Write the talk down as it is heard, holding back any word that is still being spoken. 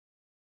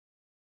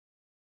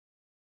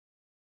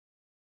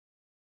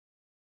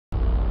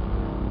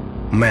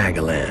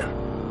Magellan,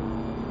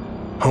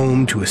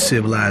 home to a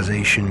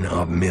civilization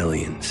of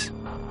millions.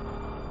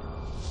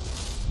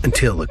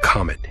 Until the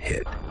comet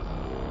hit.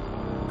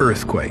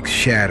 Earthquakes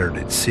shattered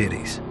its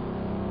cities.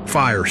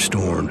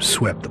 Firestorms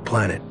swept the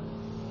planet.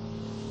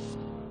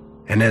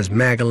 And as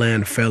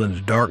Magellan fell into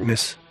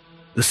darkness,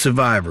 the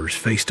survivors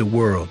faced a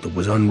world that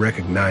was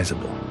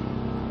unrecognizable.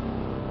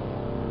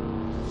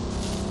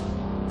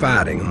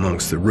 Fighting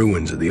amongst the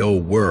ruins of the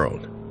old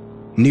world,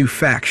 new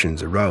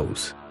factions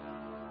arose.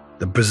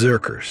 The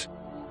Berserkers,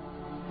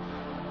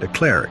 the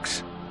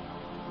Clerics,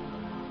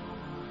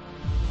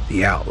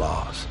 the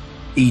Outlaws,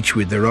 each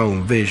with their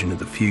own vision of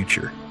the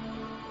future.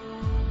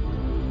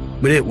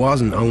 But it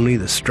wasn't only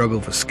the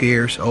struggle for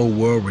scarce old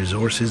world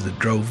resources that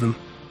drove them,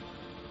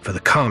 for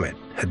the comet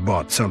had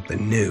brought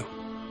something new.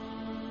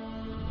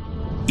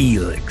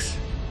 ELEX,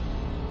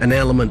 an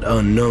element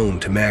unknown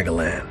to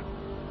Magellan.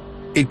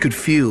 It could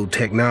fuel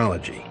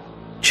technology,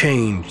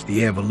 change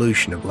the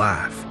evolution of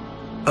life,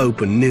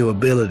 open new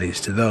abilities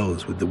to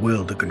those with the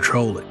will to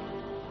control it.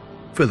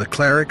 For the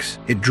Clerics,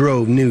 it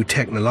drove new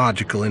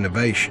technological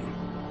innovation.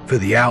 For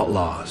the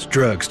Outlaws,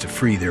 drugs to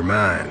free their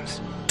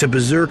minds. To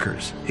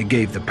Berserkers, it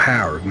gave the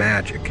power of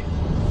magic.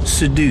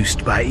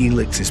 Seduced by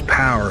ELEX's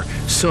power,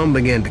 some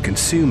began to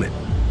consume it.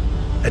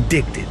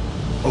 Addicted,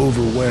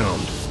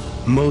 overwhelmed,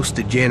 most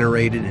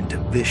degenerated into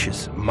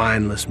vicious,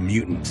 mindless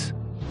mutants.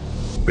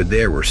 But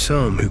there were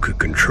some who could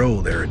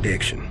control their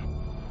addiction.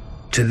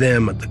 To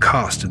them, at the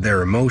cost of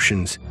their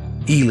emotions,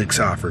 ELEX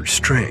offered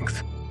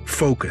strength,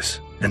 focus,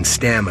 and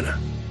stamina.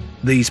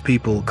 These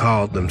people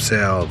called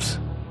themselves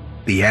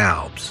the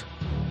Albs.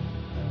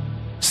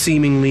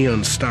 Seemingly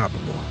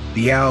unstoppable,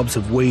 the Albs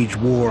have waged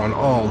war on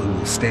all who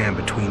will stand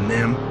between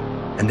them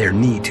and their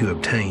need to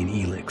obtain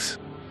ELEX.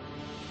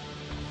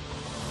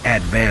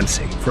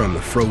 Advancing from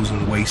the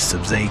frozen wastes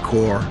of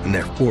Zakor and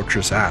their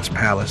fortress ice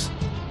palace,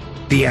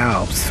 the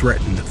Albs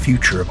threaten the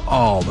future of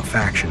all the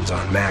factions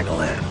on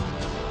Magellan.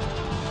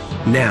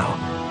 Now,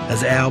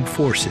 as Alb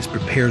forces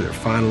prepare their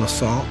final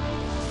assault,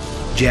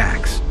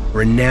 Jax,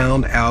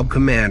 renowned Alb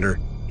commander,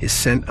 is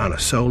sent on a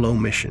solo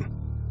mission.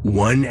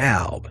 One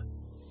Alb,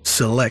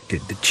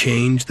 selected to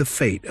change the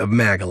fate of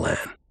Magellan.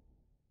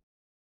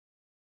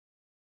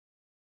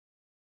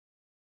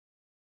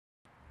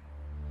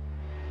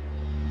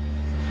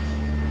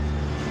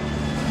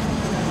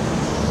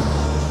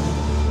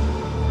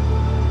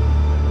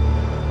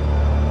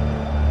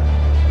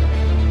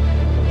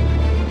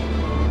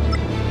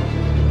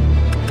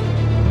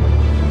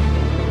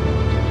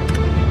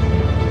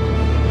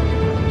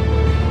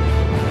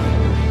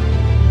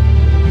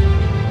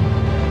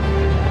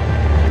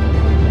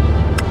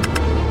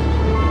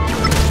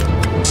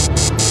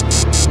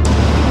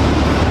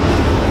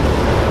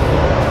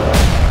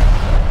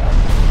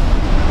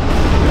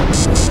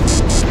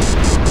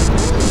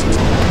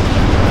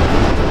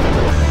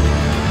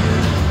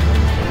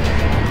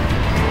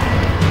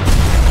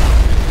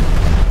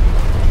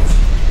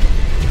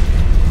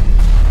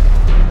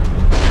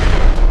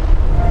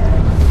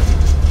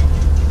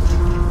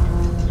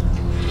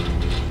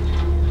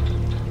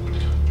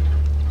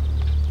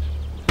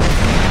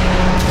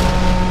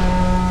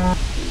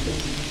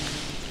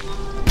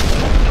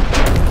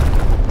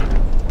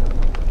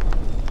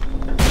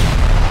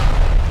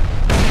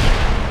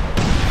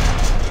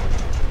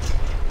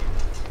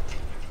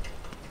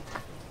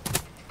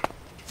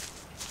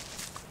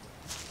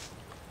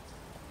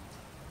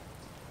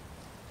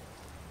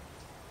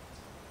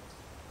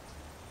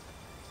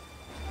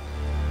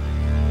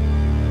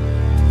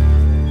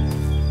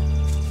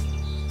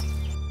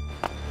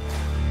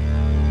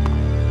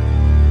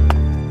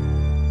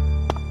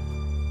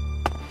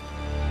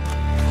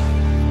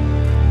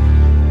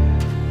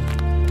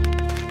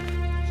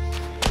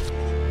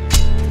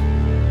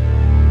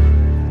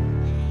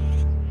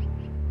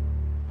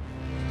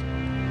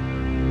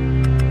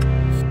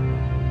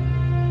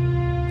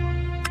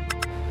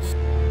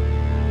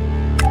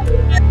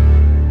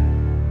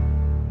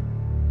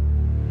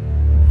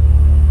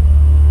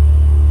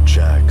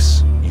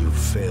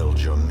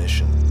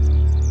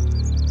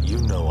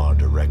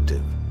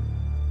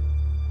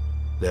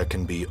 There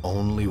can be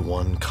only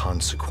one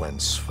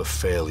consequence for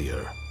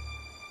failure.